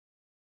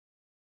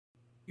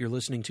You're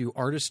listening to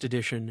Artist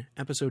Edition,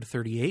 episode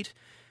 38.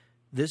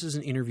 This is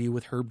an interview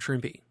with Herb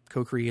Trimpe,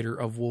 co-creator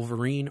of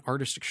Wolverine,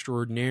 artist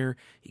extraordinaire.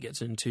 He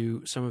gets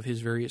into some of his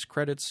various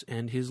credits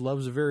and his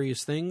loves of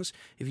various things.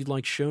 If you'd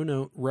like show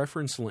note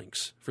reference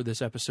links for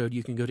this episode,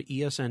 you can go to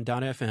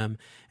esn.fm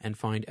and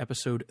find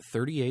episode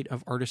 38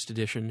 of Artist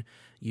Edition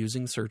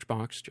using the search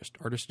box, just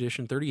Artist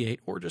Edition 38,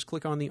 or just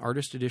click on the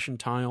Artist Edition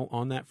tile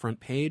on that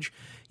front page.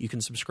 You can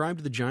subscribe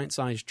to the Giant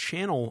Size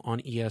channel on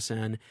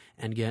ESN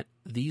and get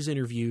these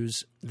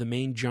interviews, the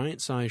main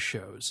Giant Size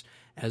shows,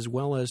 as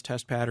well as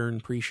test pattern,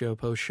 pre-show,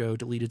 post-show,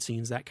 deleted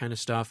scenes, that kind of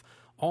stuff,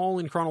 all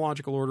in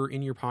chronological order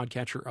in your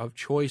podcatcher of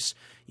choice.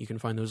 You can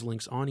find those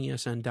links on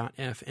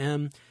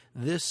esn.fm.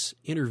 This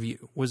interview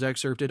was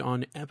excerpted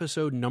on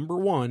episode number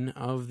 1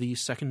 of the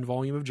second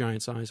volume of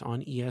Giant Size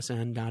on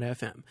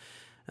esn.fm,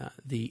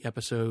 the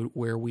episode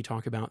where we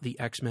talk about the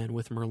X-Men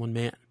with Merlin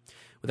Mann.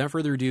 Without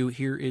further ado,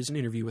 here is an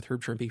interview with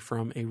Herb Trimpe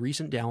from a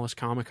recent Dallas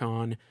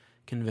Comic-Con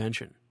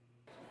convention.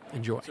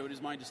 Enjoy. So it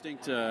is my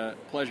distinct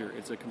pleasure,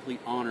 it's a complete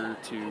honor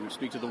to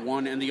speak to the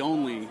one and the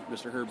only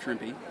Mr. Herb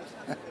Trimpe,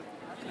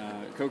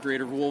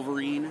 co-creator of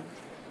Wolverine,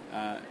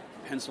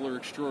 penciler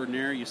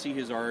extraordinaire. You see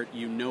his art,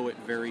 you know it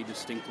very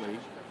distinctly.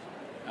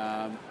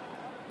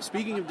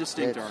 Speaking of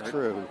distinct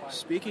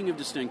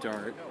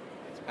art,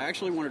 I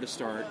actually wanted to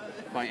start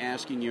by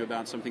asking you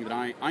about something that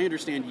I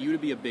understand you to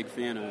be a big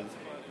fan of,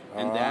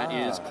 and that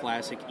is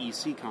classic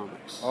EC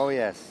Comics. Oh,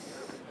 yes.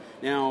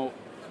 Now,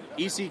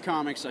 EC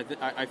Comics,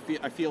 I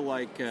feel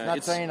like...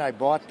 Not saying I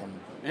bought them,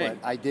 but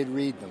I did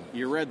read them.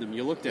 You read them,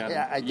 you looked at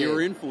them. I did. You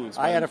were influenced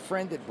by them. I had them. a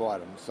friend that bought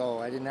them, so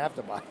I didn't have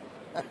to buy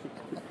them.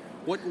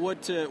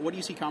 What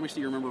EC Comics do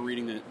you remember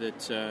reading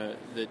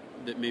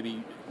that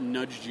maybe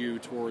nudged you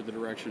toward the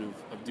direction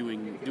of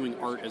doing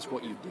art as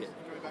what you did?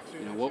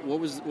 You know, what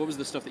was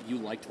the stuff that you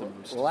liked the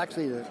most? Well,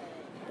 actually,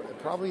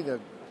 probably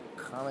the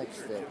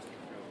comics that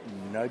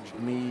nudged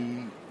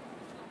me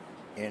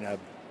in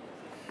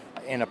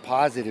a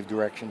positive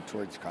direction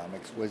towards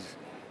comics was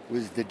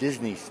the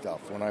Disney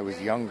stuff when I was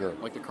younger.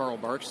 Like the Carl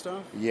Barks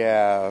stuff?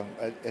 Yeah,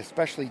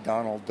 especially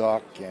Donald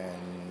Duck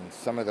and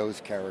some of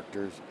those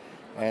characters.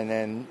 And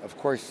then, of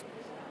course,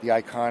 the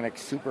iconic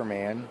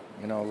Superman,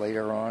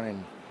 later on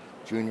in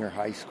junior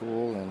high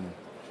school. And,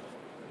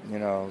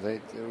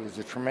 there was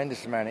a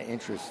tremendous amount of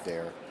interest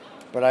there.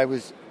 But I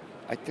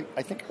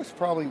think it was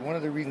probably one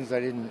of the reasons I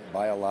didn't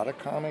buy a lot of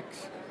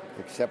comics,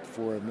 except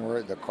for more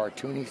of the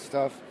cartoony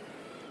stuff,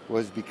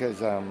 was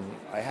because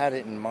I had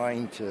it in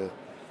mind to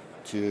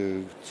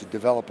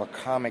develop a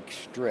comic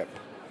strip.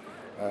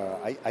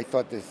 I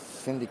thought the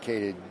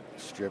syndicated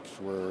strips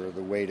were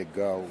the way to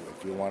go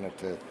if you wanted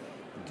to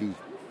do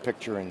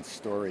picture and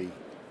story,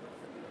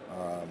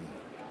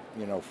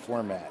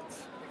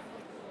 formats.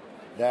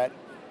 That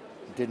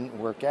didn't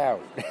work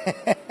out.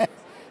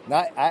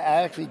 I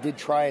actually did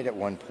try it at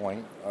one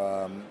point.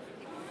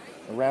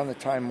 Around the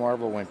time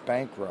Marvel went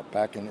bankrupt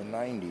back in the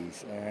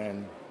 90s,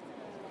 and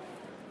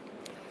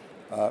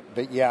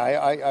but yeah,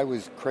 I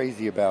was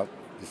crazy about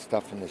the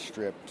stuff in the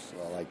strips,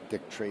 like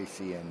Dick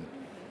Tracy and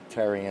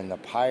Terry and the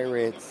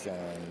Pirates,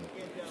 and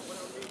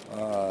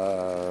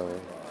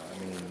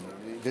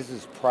this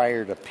is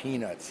prior to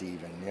Peanuts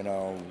even,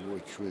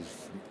 which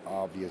was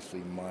obviously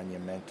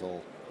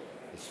monumental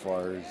as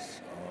far as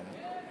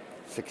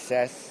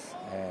success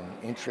and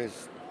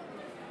interest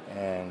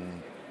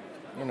and,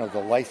 the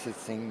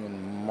licensing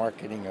and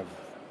marketing of,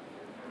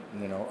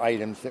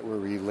 items that were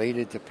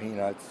related to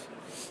Peanuts.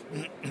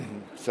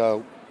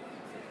 So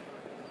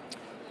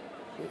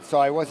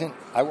I wasn't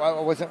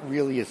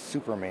really a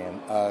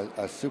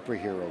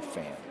superhero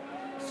fan.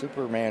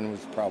 Superman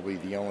was probably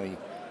the only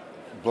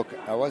book.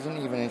 I wasn't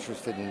even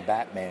interested in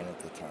Batman at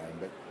the time,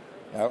 but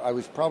I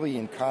was probably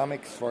in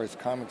comics, as far as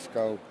comics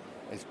go,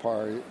 as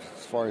far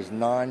as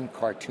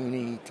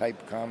non-cartoony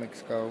type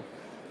comics go.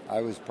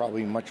 I was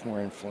probably much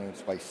more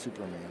influenced by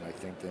Superman, I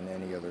think, than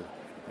any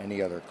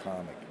other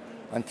comic,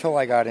 until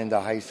I got into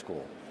high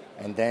school.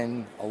 And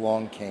then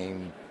along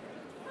came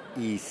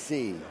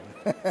EC,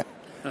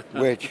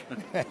 which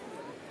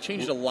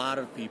changed a lot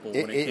of people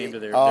when it came to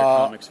their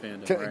comics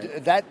fandom,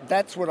 right?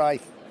 That's what I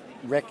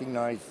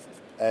recognized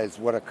as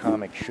what a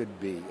comic should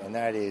be, and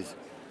that is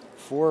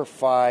 4 or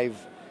 5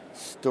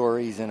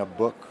 stories in a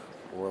book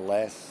or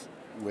less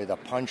with a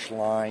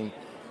punchline,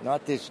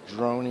 not this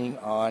droning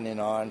on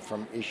and on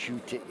from issue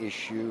to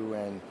issue,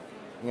 and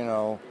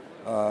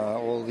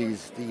all the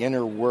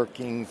inner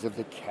workings of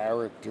the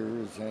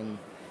characters and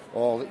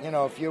all.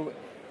 If you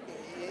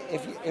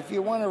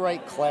want to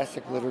write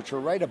classic literature,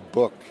 write a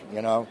book.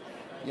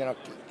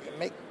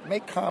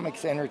 Make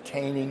comics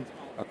entertaining,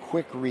 a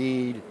quick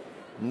read,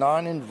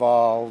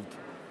 non-involved.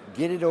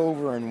 Get it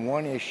over in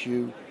one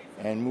issue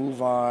and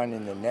move on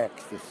in the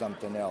next to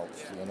something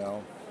else.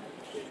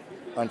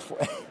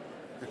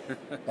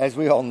 As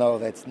we all know,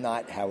 that's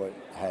not how it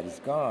has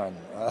gone.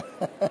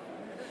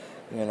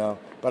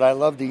 But I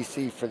love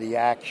DC for the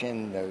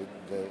action,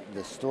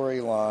 the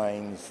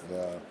storylines,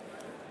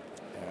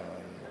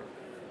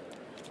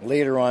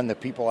 later on, the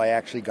people I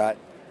actually got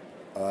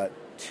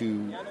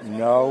to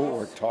know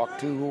or talk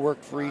to who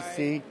worked for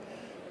EC,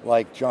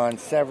 like John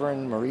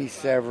Severin, Marie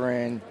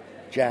Severin,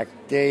 Jack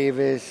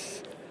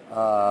Davis,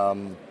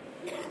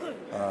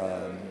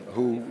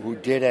 who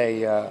did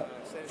a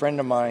friend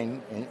of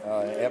mine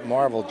at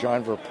Marvel,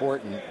 John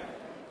Verporten,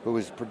 who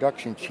was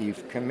production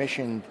chief,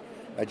 commissioned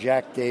a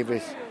Jack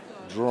Davis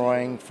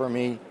drawing for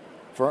me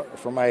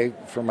for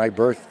my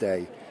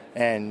birthday,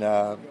 and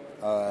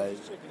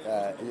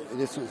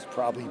this was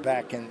probably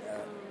back in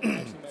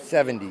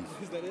 70s.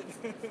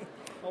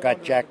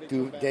 Got Jack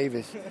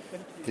Davis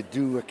to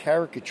do a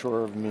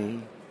caricature of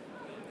me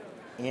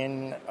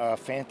in a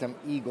Phantom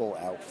Eagle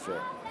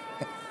outfit.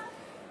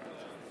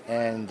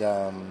 And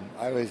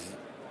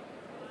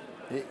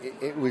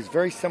it was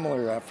very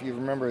similar. If you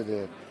remember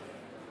the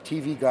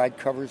TV guide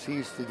covers he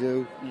used to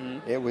do,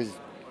 it was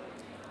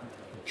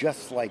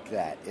just like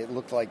that. It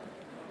looked like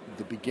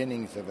the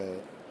beginnings of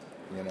or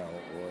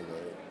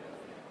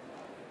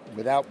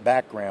without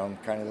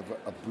background, kind of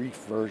a brief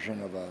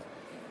version of a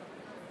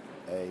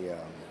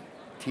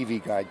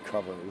TV guide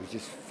cover. It was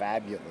just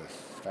fabulous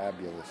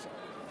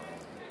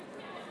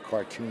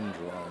cartoon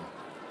drawing.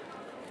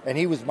 And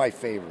he was my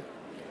favorite.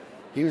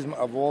 He was,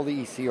 of all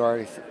the EC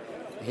artists,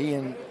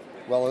 there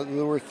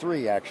were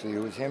three actually. It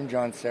was him,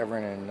 John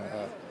Severin,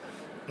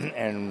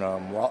 and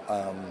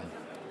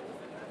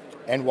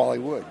Wally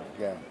Wood.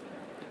 Yeah.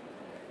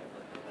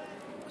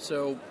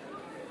 So,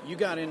 you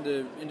got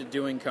into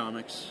doing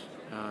comics.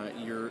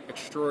 You're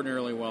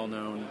extraordinarily well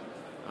known.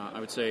 I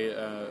would say,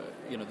 the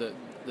things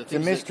it's a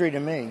mystery to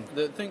me.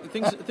 The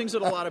things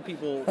that a lot of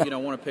people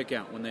want to pick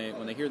out when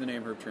they hear the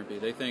name Herb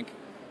Trimpe. They think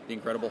the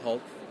Incredible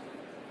Hulk.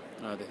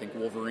 They think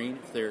Wolverine.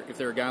 If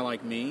they're a guy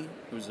like me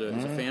who's a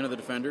fan of the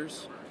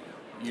Defenders,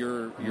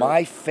 you're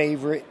my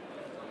favorite.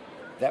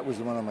 That was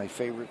one of my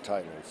favorite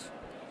titles,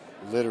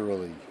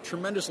 literally.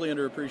 Tremendously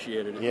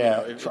underappreciated.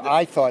 Yeah,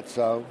 I thought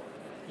so.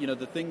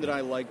 The thing that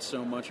I liked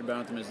so much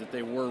about them is that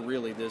they were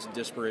really this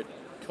disparate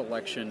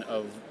collection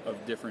of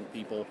different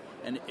people.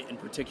 And in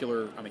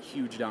particular, I'm a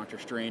huge Doctor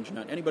Strange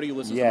nut. Anybody who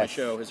listens to my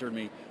show has heard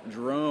me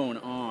drone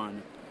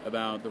on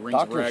about the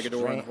Rings of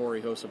Rhagador and the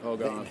Hoary Hosts of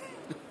Hogoth.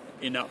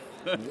 Enough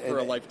for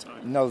a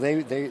lifetime. No,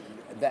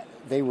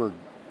 they were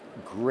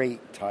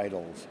great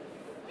titles.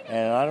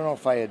 And I don't know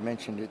if I had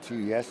mentioned it to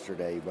you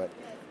yesterday, but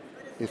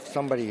if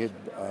somebody had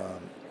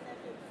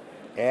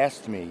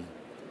asked me,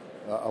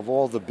 of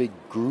all the big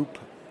group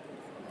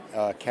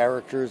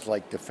characters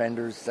like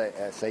Defenders,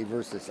 say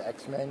versus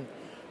X-Men,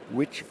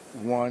 which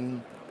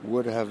one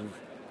would have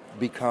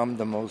become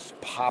the most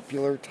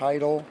popular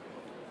title,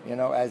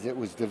 as it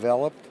was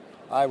developed,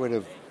 I would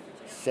have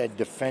said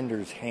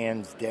Defenders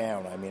hands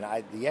down. I mean,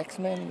 the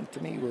X-Men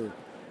to me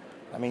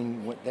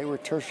they were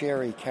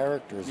tertiary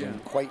characters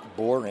and quite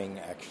boring,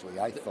 actually,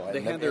 I thought.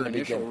 They had their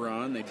initial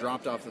run, they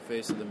dropped off the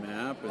face of the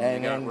map, and they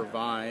got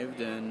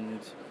revived, and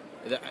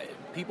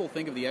people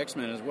think of the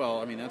X-Men as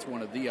well. I mean, that's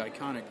one of the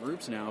iconic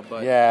groups now,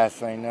 but...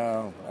 Yes, I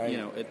know.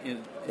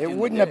 It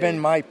wouldn't have been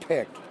my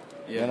pick,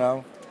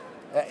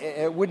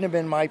 It wouldn't have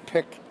been my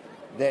pick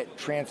that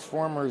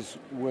Transformers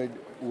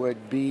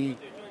would be,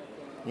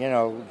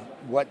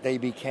 what they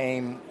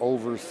became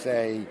over,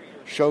 say,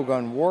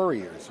 Shogun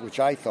Warriors, which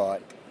I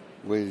thought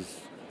was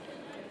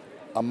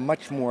a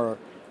much more,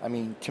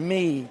 to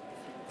me,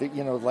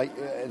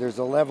 there's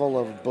a level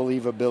of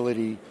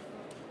believability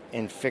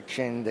in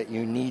fiction that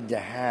you need to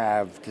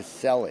have to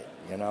sell it,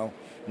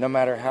 no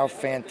matter how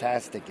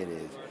fantastic it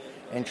is.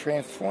 And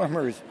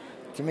Transformers,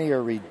 to me,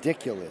 are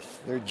ridiculous.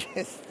 They're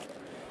just,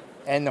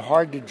 and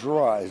hard to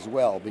draw as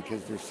well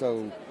because they're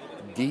so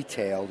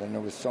detailed and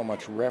there was so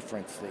much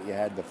reference that you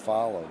had to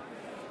follow.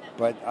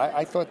 But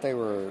I thought they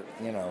were,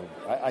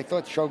 I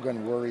thought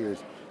Shogun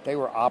Warriors, they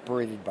were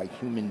operated by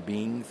human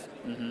beings,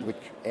 which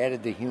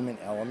added the human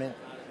element.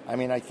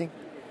 I think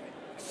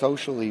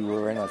socially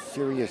we're in a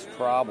serious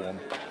problem.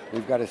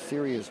 We've got a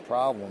serious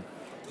problem.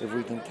 If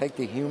we can take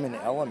the human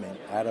element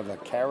out of a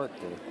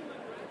character,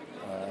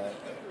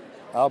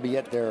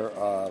 albeit they're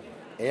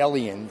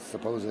aliens,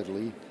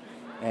 supposedly,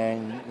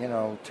 and,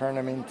 turn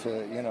them into,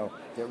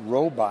 that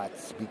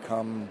robots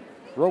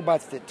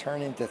that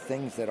turn into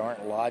things that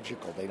aren't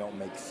logical. They don't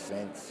make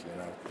sense,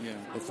 Yeah.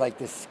 It's like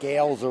the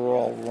scales are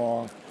all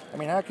wrong.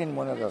 How can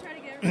one of the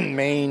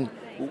main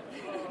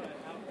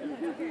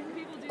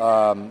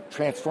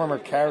Transformer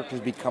characters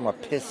become a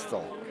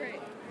pistol?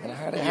 And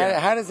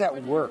how does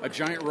that work? A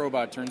giant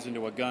robot turns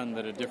into a gun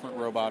that a different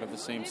robot of the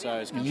same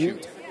size can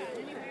shoot.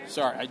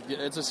 Sorry,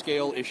 it's a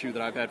scale issue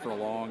that I've had for a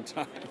long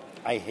time.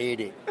 I hate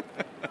it.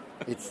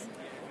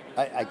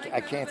 I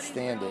can't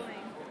stand it.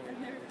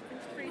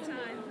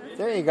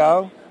 There you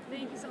go.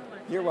 Thank you so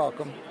much. You're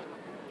welcome.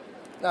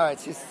 No,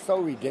 it's just so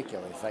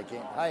ridiculous. I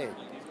can't.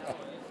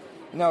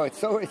 No, it's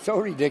so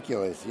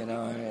ridiculous.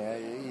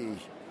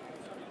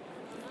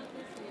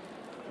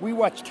 We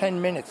watched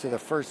 10 minutes of the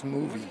first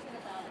movie,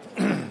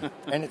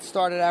 and it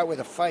started out with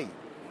a fight.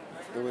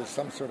 There was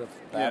some sort of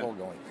battle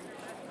going,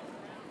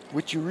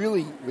 which you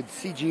really, with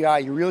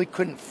CGI, you really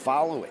couldn't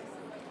follow it.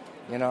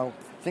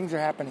 Things are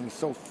happening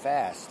so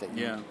fast that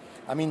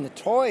I mean, the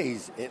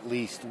toys at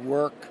least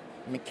work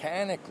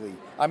mechanically.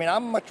 I mean,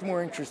 I'm much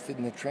more interested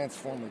in the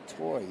Transformer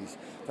toys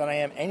than I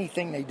am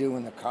anything they do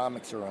in the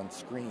comics or on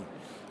screen,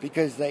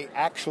 because they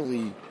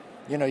actually,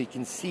 you know, you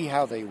can see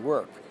how they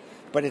work.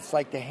 But it's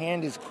like the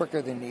hand is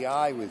quicker than the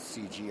eye with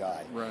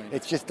CGI. Right.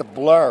 It's just a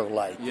blur,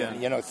 like, Yeah.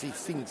 you know, see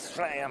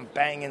slam,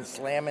 banging,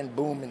 slamming,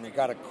 boom, and you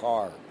got a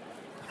car.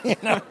 You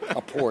know,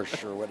 a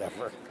Porsche or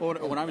whatever. Well,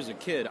 when I was a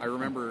kid, I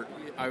remember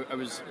I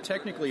was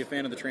technically a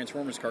fan of the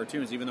Transformers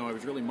cartoons, even though I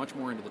was really much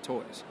more into the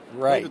toys.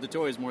 Right. I played with the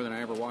toys more than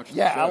I ever watched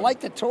Yeah, the show. I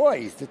like the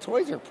toys. The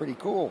toys are pretty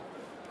cool.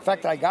 In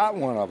fact, I got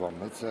one of them.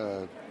 It's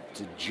a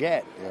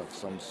jet of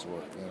some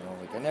sort, you know,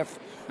 like an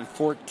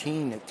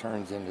F-14 that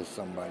turns into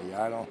somebody.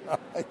 I don't know.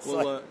 It's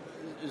Well,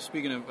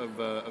 speaking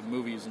of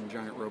movies and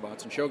giant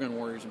robots and Shogun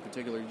Warriors in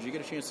particular, did you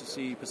get a chance to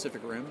see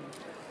Pacific Rim?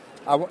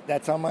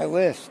 that's on my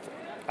list.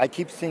 I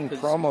keep seeing 'Cause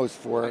promos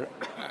for it,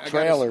 I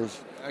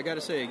trailers. I got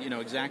to say, you know,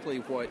 exactly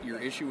what your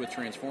issue with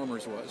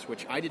Transformers was,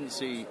 which I didn't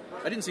see.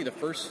 I didn't see the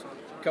first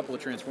couple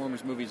of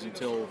Transformers movies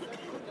until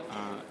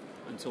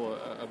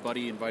a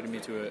buddy invited me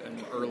to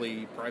an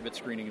early private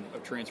screening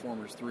of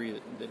Transformers 3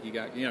 that he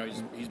got. You know,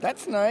 he's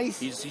That's nice.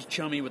 He's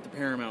chummy with the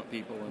Paramount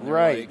people, and they're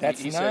Right, like-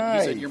 that's he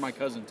nice. said, "You're my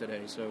cousin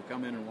today, so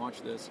come in and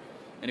watch this."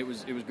 And it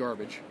was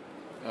garbage,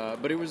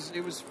 but it was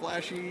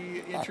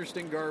flashy,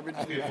 interesting garbage.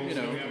 You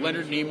know,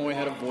 Leonard Nimoy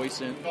had a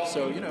voice in,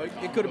 so you know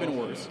it could have been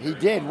worse. He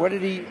did. What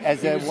did he?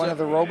 As He was, one of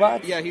the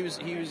robots? Yeah, he was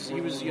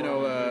you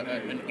know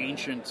an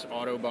ancient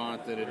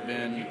Autobot that had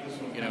been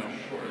you know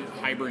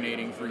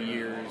hibernating for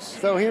years.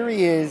 So here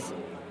he is,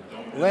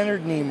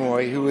 Leonard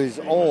Nimoy, who is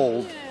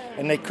old,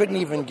 and they couldn't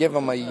even give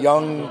him a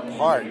young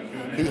part.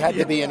 He had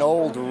to be an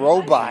old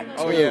robot,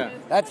 too. Oh, yeah.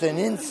 That's an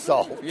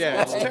insult.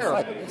 Yeah, it's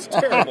terrible. It's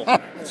terrible.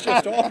 It's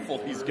just awful.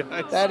 These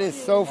guys. That is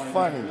so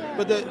funny.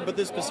 But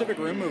this Pacific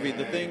Rim movie,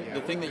 the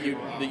thing that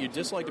you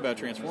disliked about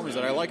Transformers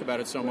that I like about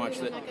it so much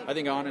that I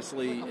think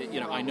honestly, you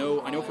know, I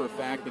know for a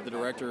fact that the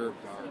director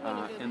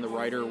and the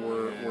writer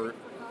were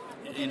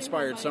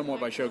inspired somewhat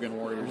by Shogun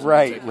Warriors. in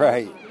Right, particular.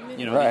 right.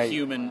 You know, right.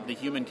 the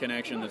human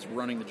connection that's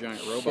running the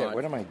giant robot. Shit,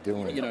 what am I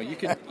doing? You know, you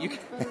can.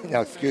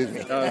 No, excuse me.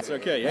 It's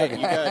okay.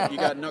 Yeah, you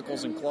got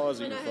knuckles and claws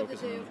that you're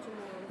focusing on.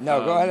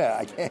 No, go ahead.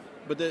 I can't.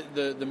 But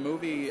the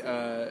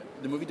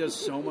movie does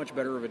so much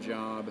better of a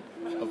job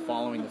of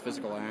following the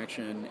physical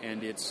action,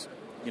 and it's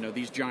you know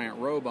these giant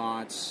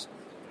robots.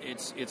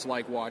 It's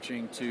like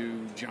watching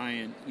two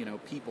giant you know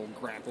people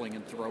grappling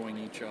and throwing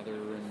each other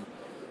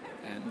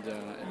and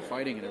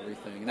fighting and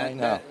everything. I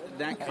know.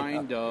 That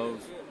kind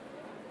of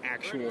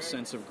actual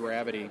sense of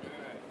gravity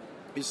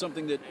is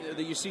something that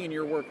you see in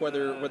your work,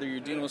 whether you're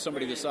dealing with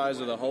somebody the size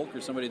of the Hulk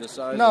or somebody the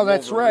size No, of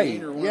that's Wolverine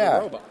right. or one Yeah.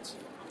 of the robots.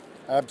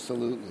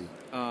 Absolutely.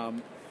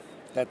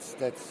 That's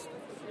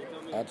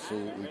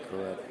absolutely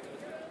correct.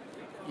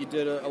 You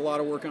did a lot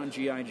of work on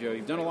G.I. Joe.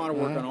 You've done a lot of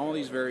work on all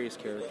these various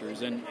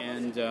characters, and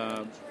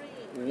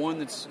one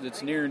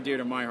that's near and dear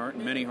to my heart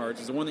and many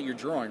hearts is the one that you're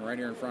drawing right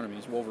here in front of me.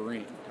 Is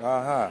Wolverine.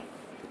 Uh-huh.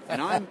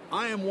 And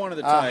I am one of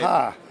the type.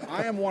 Uh-huh.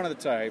 I am one of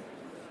the type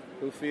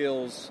who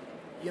feels,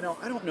 you know,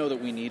 I don't know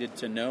that we needed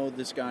to know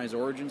this guy's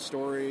origin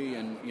story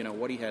and you know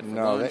what he had for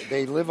No, lunch.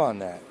 they live on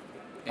that.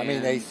 I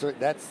mean, And-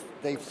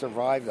 they've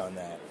survived on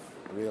that,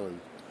 really.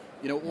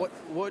 You know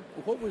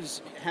what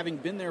was having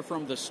been there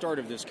from the start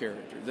of this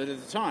character. That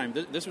at the time,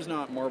 this was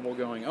not Marvel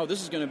going, oh,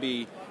 this is going to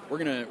be we're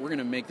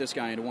gonna make this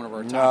guy into one of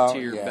our top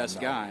tier best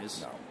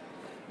guys. No.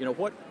 You know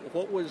what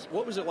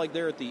was it like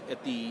there at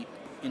the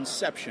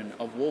inception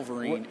of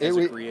Wolverine Well, as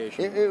a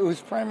creation? It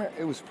was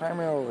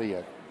primarily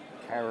a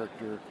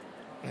character.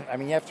 I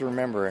mean, you have to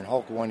remember in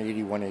Hulk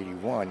 180,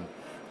 181,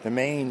 the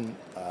main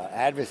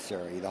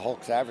adversary, the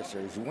Hulk's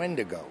adversary, is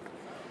Wendigo.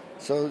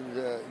 So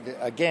the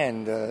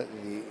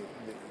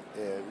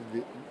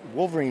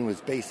Wolverine was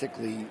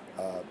basically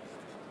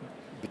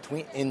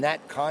in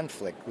that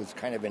conflict was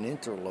kind of an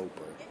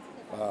interloper,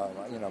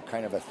 you know,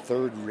 kind of a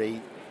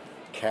third-rate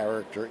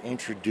character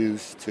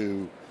introduced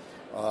to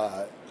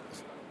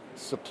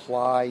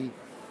supply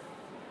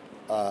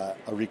a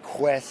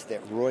request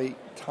that Roy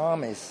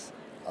Thomas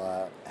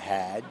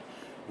had,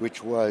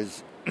 which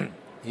was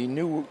he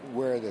knew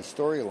where the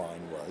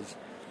storyline was,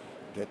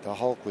 that the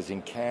Hulk was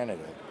in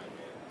Canada,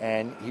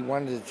 and he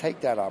wanted to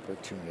take that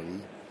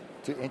opportunity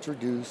to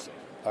introduce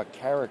a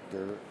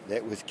character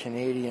that was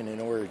Canadian in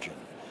origin.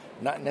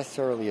 Not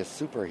necessarily a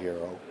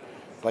superhero,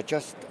 but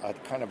just a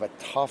kind of a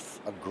tough,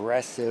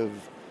 aggressive,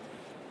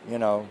 you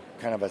know,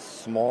 kind of a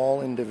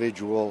small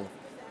individual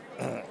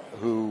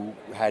who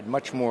had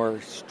much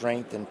more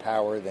strength and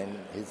power than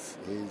his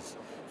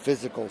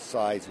physical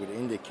size would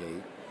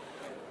indicate.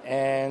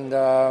 And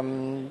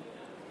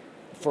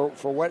for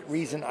what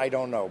reason, I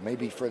don't know.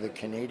 Maybe for the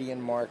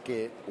Canadian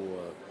market or,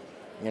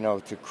 you know,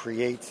 to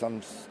create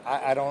some...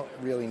 I don't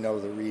really know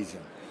the reason.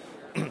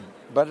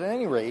 But at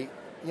any rate,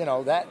 you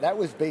know, that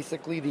was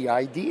basically the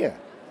idea.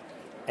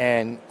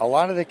 And a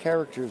lot of the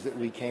characters that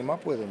we came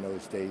up with in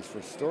those days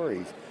for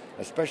stories,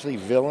 especially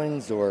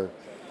villains or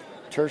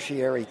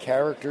tertiary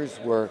characters,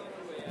 were,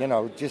 you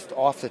know, just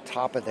off the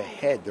top of the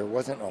head. There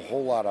wasn't a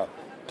whole lot of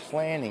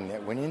planning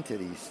that went into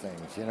these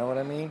things. You know what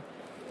I mean?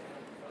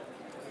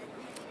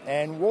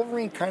 And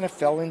Wolverine kind of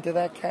fell into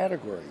that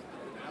category.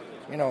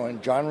 You know,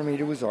 and John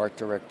Romita was art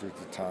director at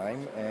the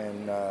time,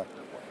 and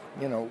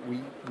you know,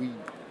 we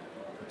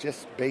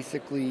just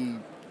basically,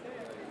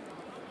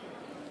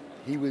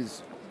 he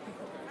was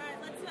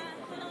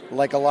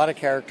like a lot of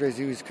characters.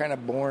 He was kind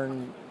of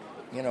born,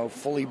 you know,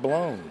 fully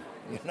blown.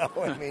 You know,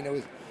 I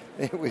mean,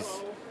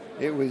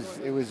 it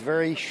was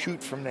very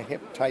shoot from the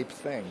hip type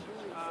thing.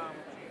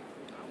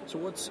 So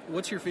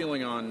what's your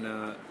feeling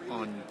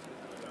on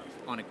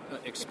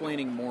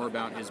explaining more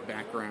about his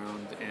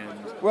background and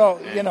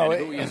you know,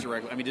 and who he is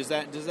directly? I mean, does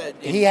that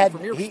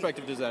from your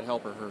perspective, does that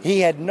help or hurt?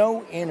 He had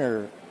no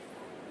inner.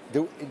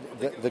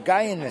 The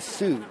guy in the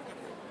suit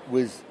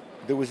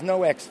there was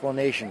no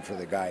explanation for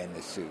the guy in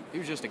the suit. He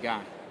was just a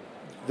guy.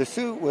 The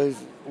suit was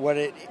what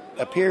it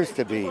appears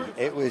to be.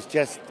 It was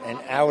just an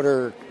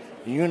outer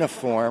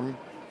uniform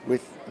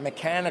with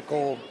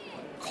mechanical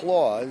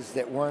claws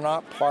that were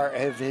not part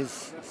of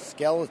his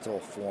skeletal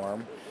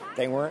form.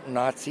 They weren't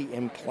Nazi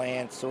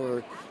implants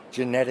or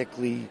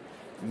genetically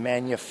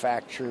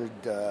manufactured,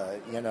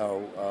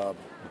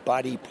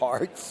 body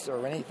parts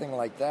or anything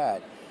like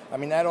that. I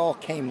mean, that all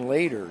came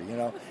later, you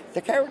know.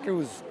 The character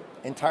was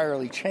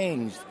entirely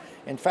changed.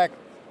 In fact,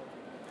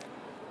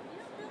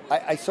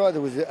 I saw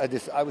there was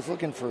I was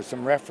looking for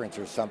some reference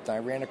or something. I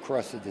ran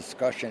across a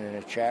discussion in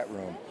a chat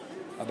room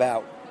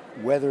about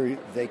whether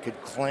they could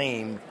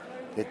claim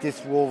that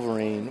this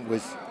Wolverine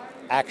was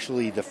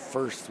actually the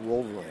first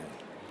Wolverine.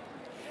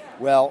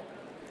 Well,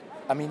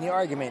 I mean, the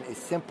argument is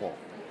simple.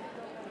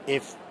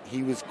 If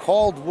he was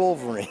called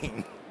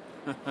Wolverine,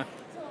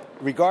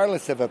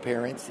 regardless of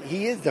appearance,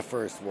 he is the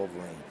first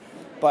Wolverine.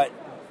 But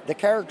the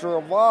character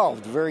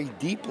evolved very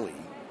deeply,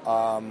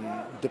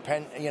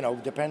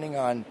 depending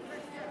on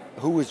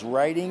who was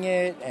writing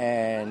it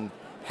and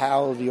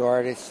how the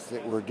artists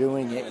that were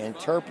doing it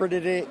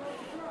interpreted it.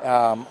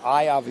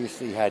 I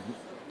obviously had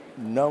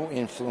no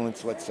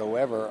influence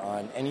whatsoever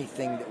on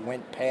anything that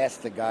went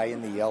past the guy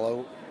in the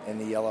yellow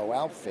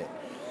outfit.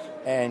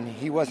 And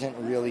he wasn't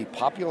really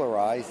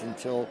popularized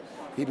until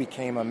he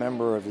became a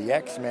member of the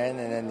X-Men,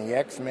 and then the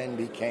X-Men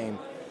became,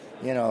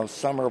 you know,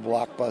 summer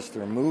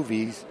blockbuster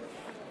movies,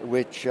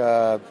 which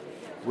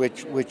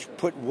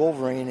put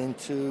Wolverine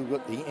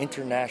into the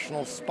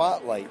international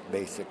spotlight,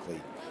 basically.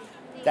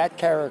 That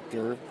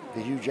character,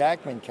 the Hugh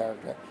Jackman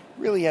character,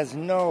 really has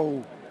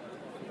no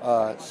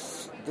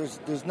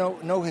there's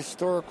no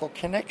historical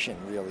connection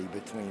really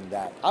between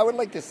that. I would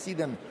like to see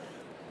them,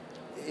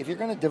 if you're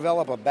going to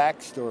develop a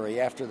backstory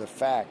after the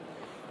fact,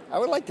 I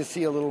would like to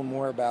see a little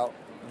more about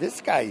this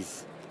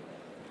guy's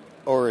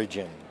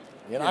origin.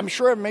 You know, I'm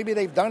sure maybe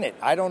they've done it.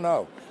 I don't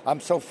know.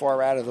 I'm so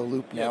far out of the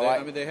loop now.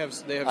 I mean, they have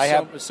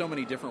so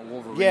many different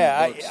Wolverine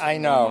books. I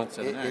know.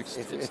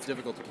 It's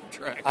difficult to keep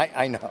track.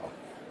 I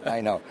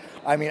know.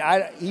 I mean,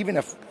 even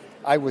if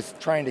I was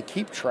trying to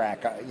keep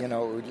track, you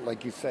know,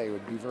 like you say, it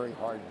would be very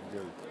hard to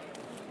do.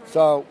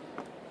 So,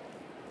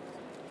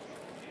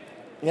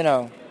 you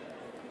know,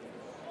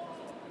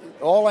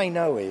 all I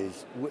know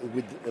is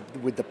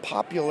with the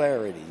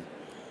popularity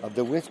of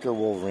the Whisker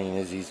Wolverine,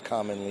 as he's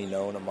commonly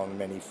known among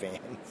many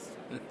fans,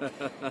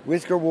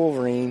 Whisker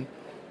Wolverine,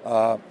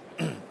 though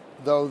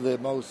the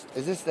most...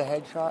 Is this the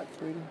headshot,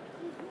 sweetie?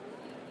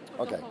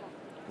 Okay.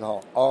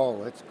 No.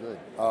 Oh, that's good.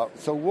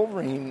 So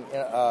Wolverine...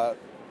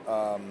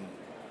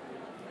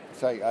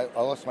 sorry, I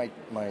lost my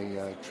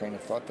train of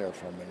thought there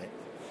for a minute.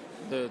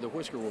 The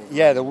Whisker Wolverine.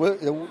 Yeah, the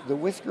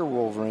Whisker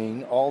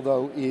Wolverine,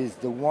 although is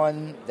the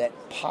one that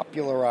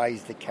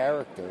popularized the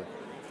character,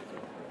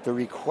 the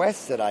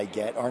requests that I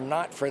get are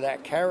not for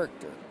that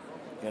character.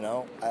 You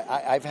know,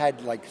 I've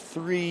had like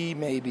 3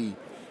 maybe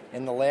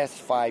in the last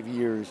 5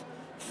 years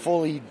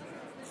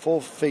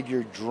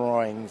full-figure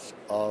drawings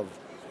of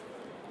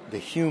the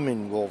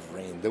human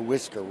Wolverine, the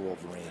Whisker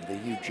Wolverine, the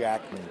Hugh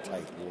Jackman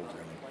type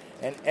Wolverine.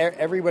 And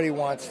everybody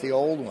wants the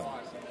old one,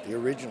 the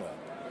original.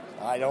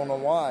 I don't know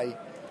why.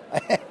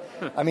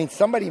 I mean,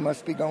 somebody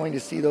must be going to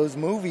see those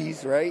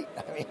movies, right?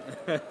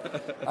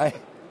 I mean,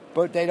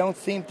 but they don't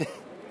seem to.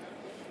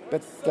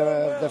 But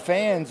the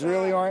fans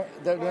really aren't.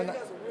 They're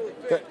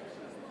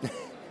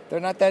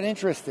not that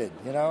interested,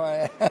 you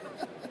know.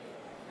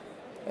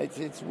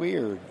 It's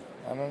weird.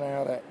 I don't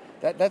know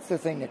how that's the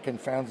thing that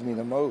confounds me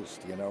the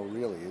most, you know.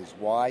 Really, is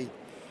why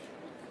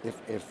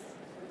if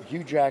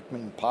Hugh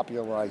Jackman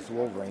popularized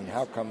Wolverine,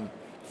 how come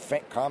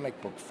comic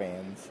book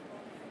fans?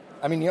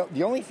 I mean,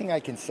 the only thing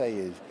I can say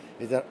is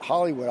that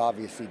Hollywood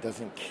obviously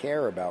doesn't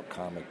care about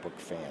comic book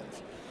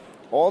fans.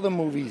 All the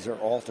movies are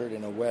altered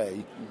in a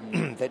way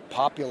that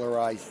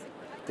popularize,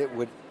 that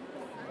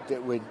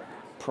would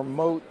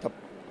promote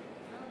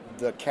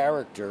the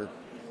character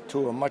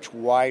to a much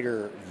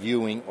wider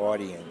viewing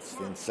audience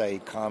than, say,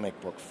 comic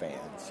book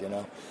fans. You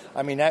know,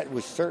 I mean, that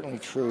was certainly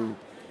true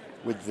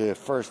with the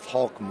first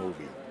Hulk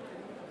movie.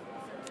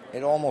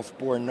 It almost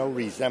bore no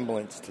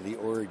resemblance to the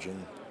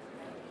origin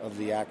of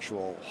the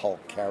actual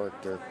Hulk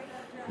character.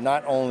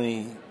 Not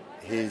only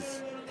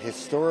his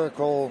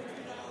historical,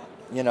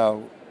 you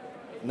know,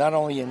 not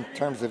only in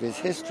terms of his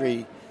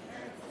history,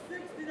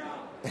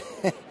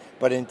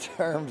 but in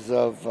terms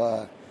of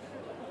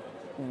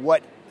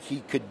what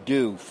he could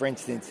do. For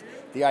instance,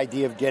 the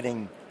idea of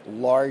getting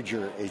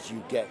larger as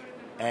you get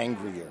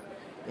angrier.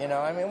 You know,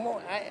 I mean,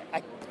 well,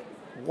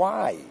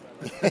 why?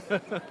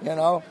 You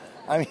know,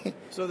 I mean,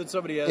 so that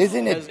somebody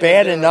isn't it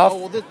bad enough?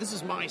 Oh, well, this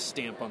is my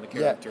stamp on the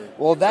character. Yeah.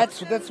 Well,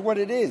 that's what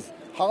it is.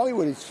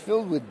 Hollywood is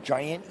filled with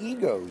giant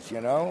egos,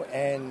 you know,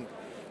 and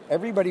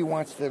everybody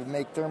wants to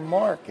make their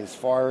mark as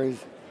far as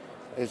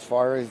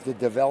the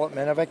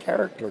development of a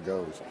character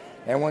goes.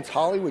 And once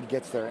Hollywood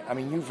gets there, I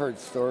mean, you've heard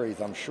stories,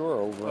 I'm sure,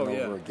 over and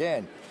over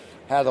again,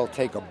 how they'll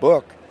take a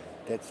book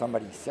that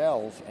somebody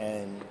sells,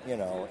 and you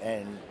know,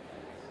 and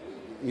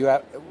you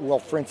have, well,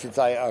 for instance,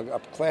 a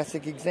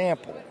classic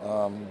example.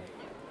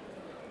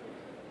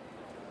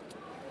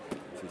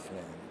 What's his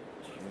name?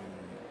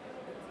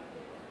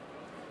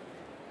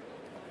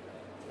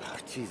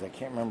 Geez, I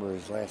can't remember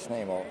his last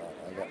name.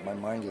 My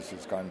mind just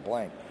has gone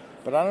blank.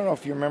 But I don't know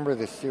if you remember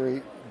the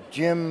series,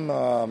 Jim.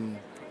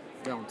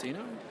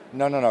 Valentino?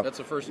 No. That's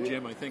the first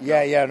Jim, I think.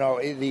 Yeah. No,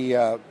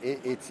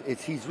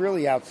 it's he's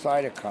really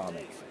outside of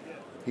comics.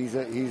 He's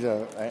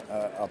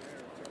a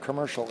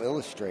commercial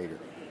illustrator.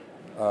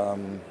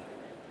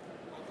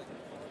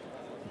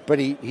 But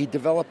he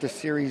developed a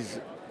series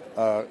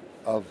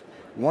of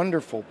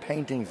wonderful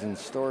paintings and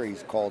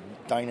stories called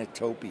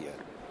Dinotopia.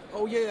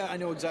 Oh, yeah, I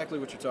know exactly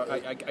what you're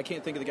talking. I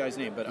can't think of the guy's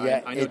name, but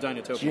yeah, I know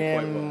Dinotopia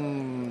quite well.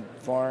 Jim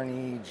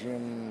Varney,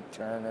 Jim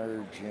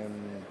Turner,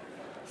 Jim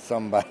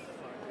somebody.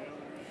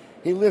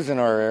 He lives in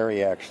our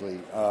area, actually.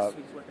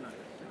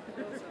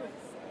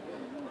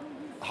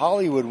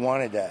 Hollywood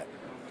wanted that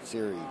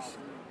series.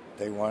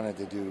 They wanted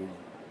to do,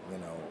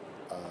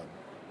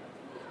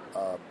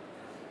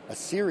 a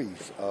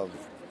series of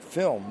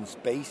films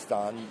based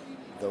on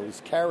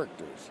those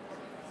characters.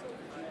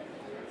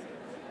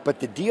 But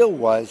the deal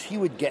was he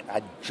would get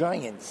a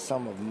giant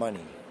sum of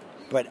money,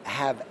 but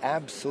have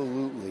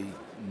absolutely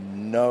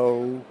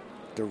no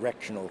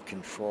directional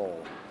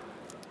control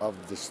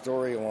of the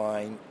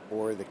storyline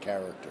or the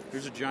characters.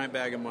 Here's a giant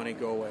bag of money,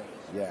 go away.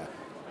 Yeah.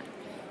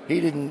 He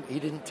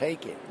didn't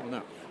take it. Well,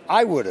 no.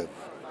 I would have.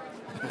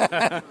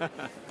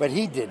 But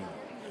he didn't.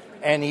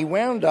 And he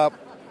wound up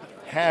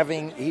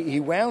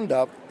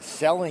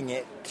selling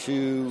it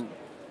to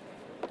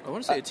I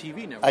want to say a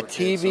TV network. A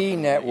TV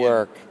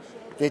network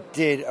that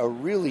did a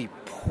really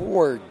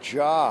poor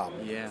job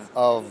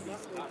of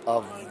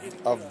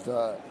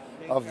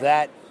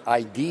that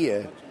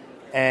idea,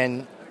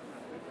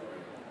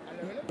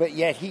 but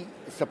yet he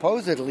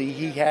supposedly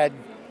he had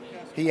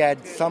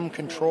some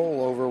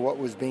control over what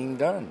was being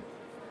done,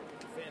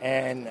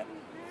 and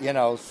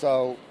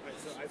so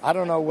I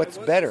don't know what's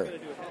better: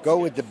 go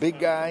with the big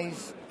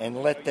guys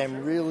and let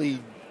them really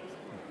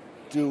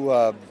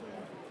do.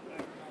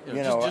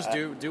 Just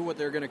do what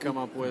they're going to come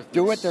up with.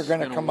 Do what they're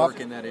going to come up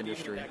in that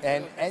industry.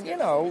 And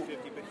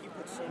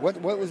what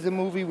was the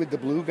movie with the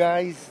blue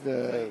guys?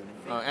 The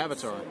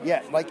Avatar.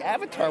 Yeah, like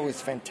Avatar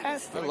was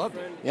fantastic. I loved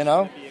it.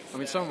 I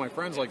mean, some of my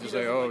friends like to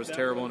say, "Oh, it was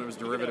terrible and it was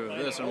derivative of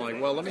this." And I'm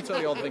like, "Well, let me tell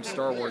you all the things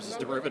Star Wars is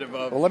derivative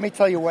of." Well, let me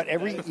tell you what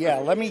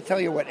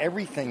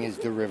everything is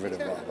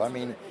derivative of. I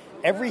mean,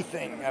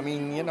 everything. I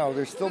mean,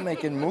 they're still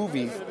making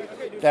movies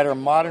that are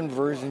modern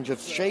versions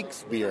of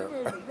Shakespeare.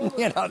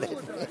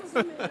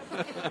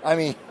 I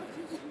mean,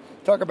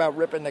 talk about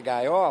ripping the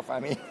guy off. I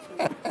mean,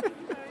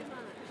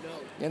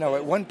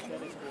 at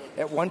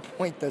one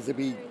point does it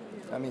be?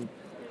 I mean,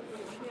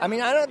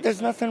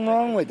 there's nothing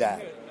wrong with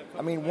that.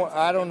 I mean,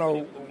 I don't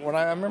know. When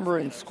I remember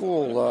in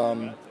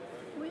school,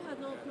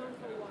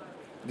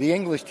 the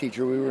English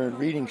teacher, we were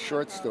reading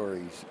short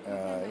stories,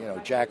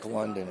 Jack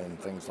London and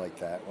things like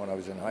that when I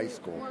was in high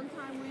school.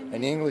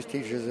 And the English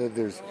teacher said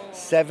there's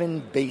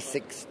 7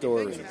 basic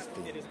stories.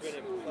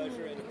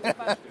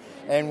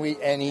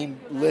 and he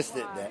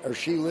listed them, or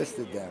she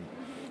listed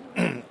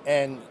them.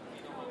 And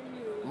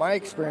my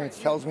experience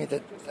tells me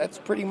that that's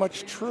pretty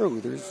much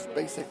true. There's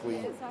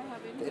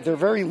they're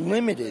very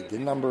limited, the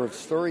number of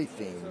story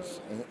themes.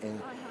 And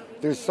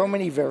there's so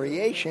many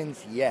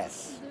variations,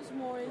 yes.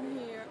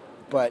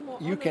 But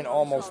you can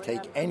almost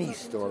take any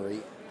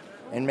story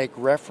and make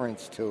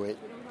reference to it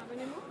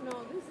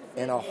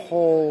in a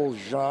whole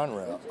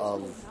genre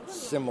of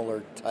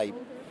similar type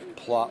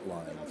plot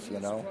lines,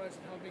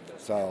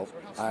 So,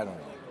 I don't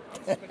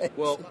know.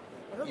 Well,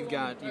 you've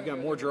got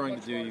more drawing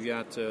to do. You've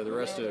got the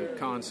rest of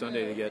Con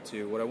Sunday to get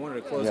to. What I wanted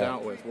to close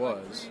out with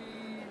was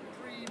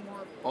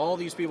all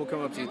these people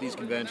come up to you at these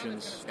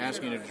conventions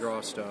asking you to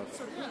draw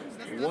stuff.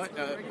 What,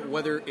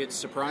 whether it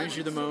surprised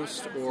you the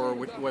most or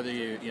whether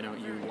you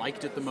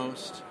liked it the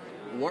most,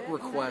 what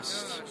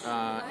request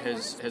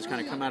has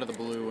kind of come out of the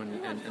blue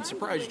and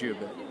surprised you a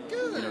bit?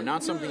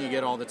 Not something you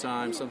get all the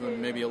time,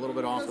 something maybe a little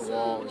bit off the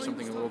wall or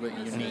something a little bit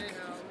unique.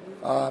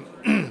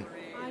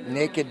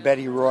 Naked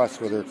Betty Ross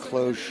with her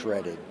clothes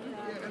shredded.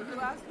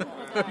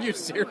 Are you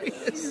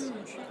serious?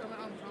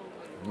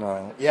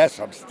 No. Yes,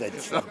 I'm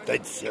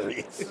dead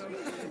serious.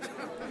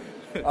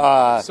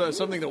 So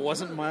something that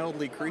wasn't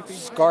mildly creepy?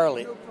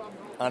 Scarlett.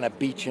 on a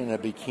beach in a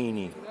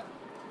bikini.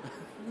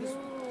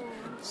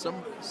 Some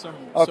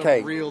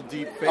Okay. real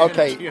deep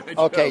fantasy.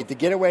 Okay. To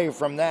get away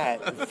from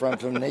that,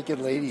 from naked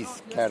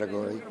ladies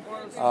category,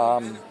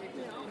 a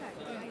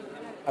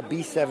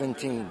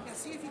B-17.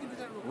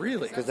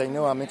 Really? Because I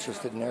know I'm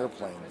interested in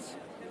airplanes.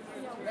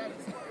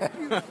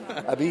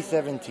 A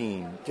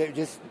B-17.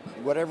 Just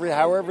whatever,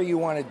 however you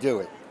want to do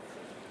it.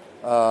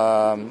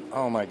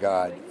 Oh my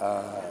God.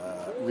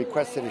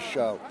 Requested a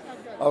show.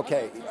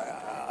 Okay.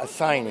 A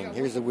signing.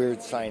 Here's a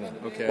weird signing.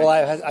 Okay. Well,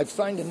 I've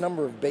signed a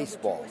number of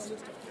baseballs,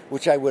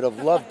 which I would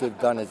have loved to have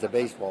done as a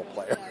baseball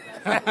player.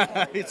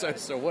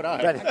 So would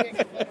I.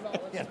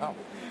 But,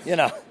 you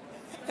know.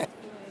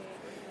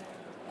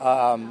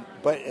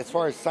 But as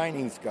far as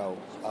signings go,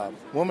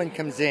 woman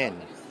comes in.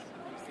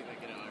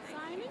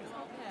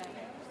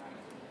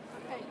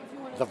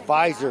 The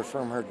visor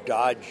from her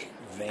Dodge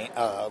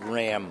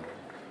Ram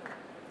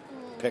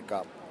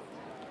pickup.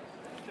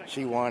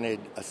 She wanted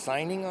a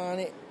signing on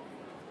it,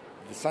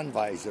 the sun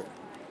visor.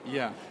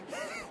 Yeah.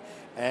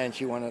 And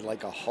she wanted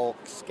like a Hulk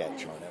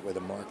sketch on it with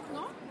a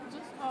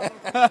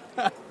marker.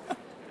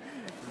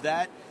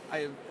 That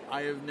I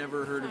have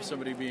never heard of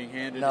somebody being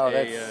handed No,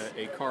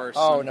 a car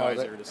sun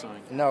visor to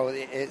sign. No,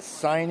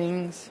 it's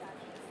signings.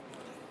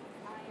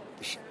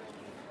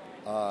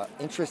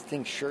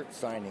 Interesting shirt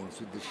signings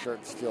with the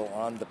shirt still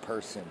on the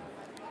person,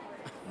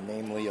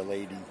 namely a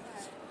lady.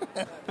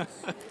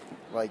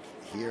 Like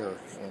here,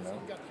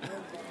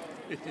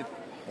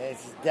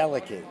 It's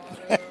delicate.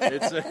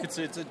 It's a delicate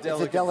It's a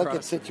delicate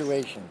process.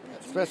 situation,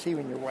 especially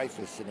when your wife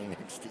is sitting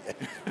next to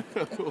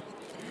you.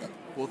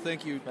 Well,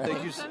 thank you.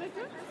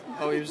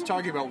 Oh, he was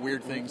talking about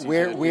weird things.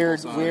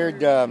 Weird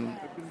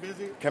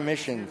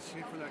commissions.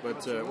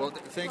 But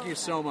thank you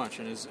so much.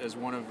 And as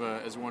one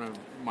of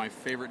my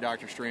favorite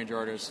Doctor Strange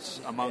artists,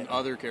 among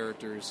other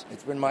characters,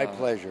 It's been my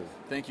pleasure.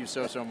 Thank you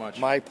so much.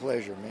 My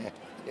pleasure, man.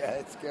 Yeah,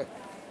 it's good.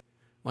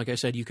 Like I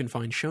said, you can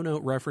find show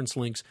note reference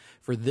links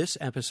for this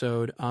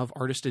episode of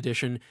Artist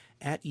Edition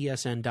at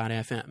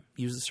esn.fm.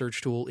 Use the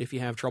search tool if you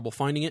have trouble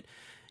finding it.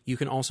 You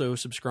can also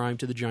subscribe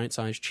to the Giant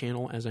Size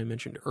channel, as I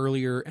mentioned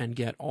earlier, and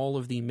get all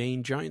of the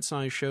main Giant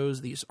Size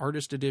shows, these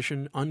Artist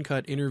Edition,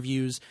 uncut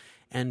interviews,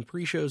 and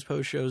pre-shows,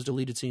 post-shows,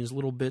 deleted scenes,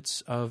 little bits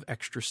of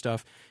extra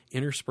stuff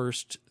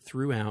interspersed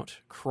throughout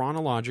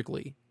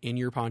chronologically in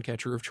your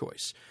podcatcher of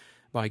choice.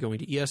 By going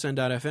to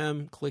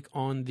esn.fm, click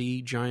on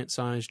the Giant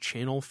Size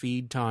channel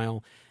feed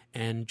tile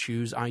and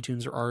choose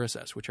iTunes or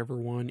RSS, whichever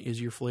one is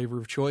your flavor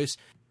of choice.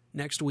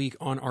 Next week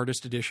on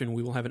Artist Edition,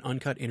 we will have an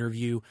uncut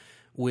interview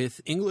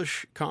with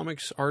English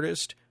comics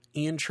artist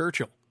Ian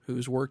Churchill,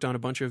 who's worked on a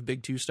bunch of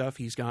Big Two stuff.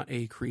 He's got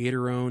a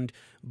creator-owned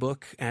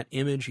book at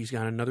Image. He's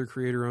got another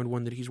creator-owned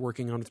one that he's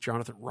working on with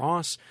Jonathan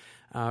Ross.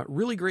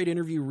 Really great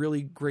interview,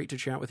 really great to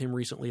chat with him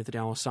recently at the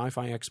Dallas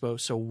Sci-Fi Expo,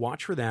 so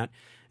watch for that.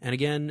 And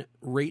again,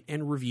 rate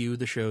and review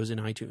the shows in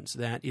iTunes.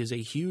 That is a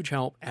huge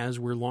help as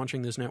we're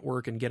launching this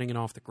network and getting it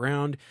off the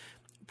ground.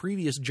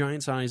 Previous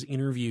Giant Size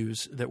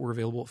interviews that were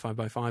available at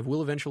 5x5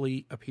 will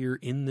eventually appear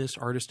in this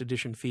Artist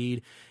Edition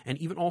feed and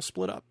even all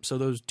split up. So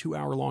those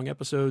 2-hour-long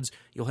episodes,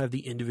 you'll have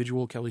the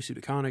individual Kelly Sue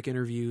DeConnick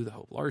interview, the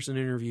Hope Larson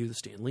interview, the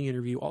Stan Lee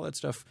interview, all that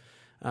stuff,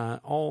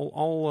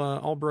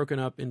 all broken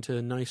up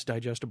into nice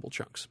digestible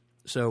chunks.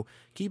 So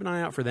keep an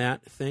eye out for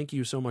that. Thank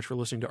you so much for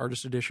listening to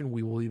Artist Edition.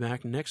 We will be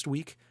back next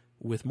week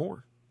with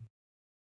more.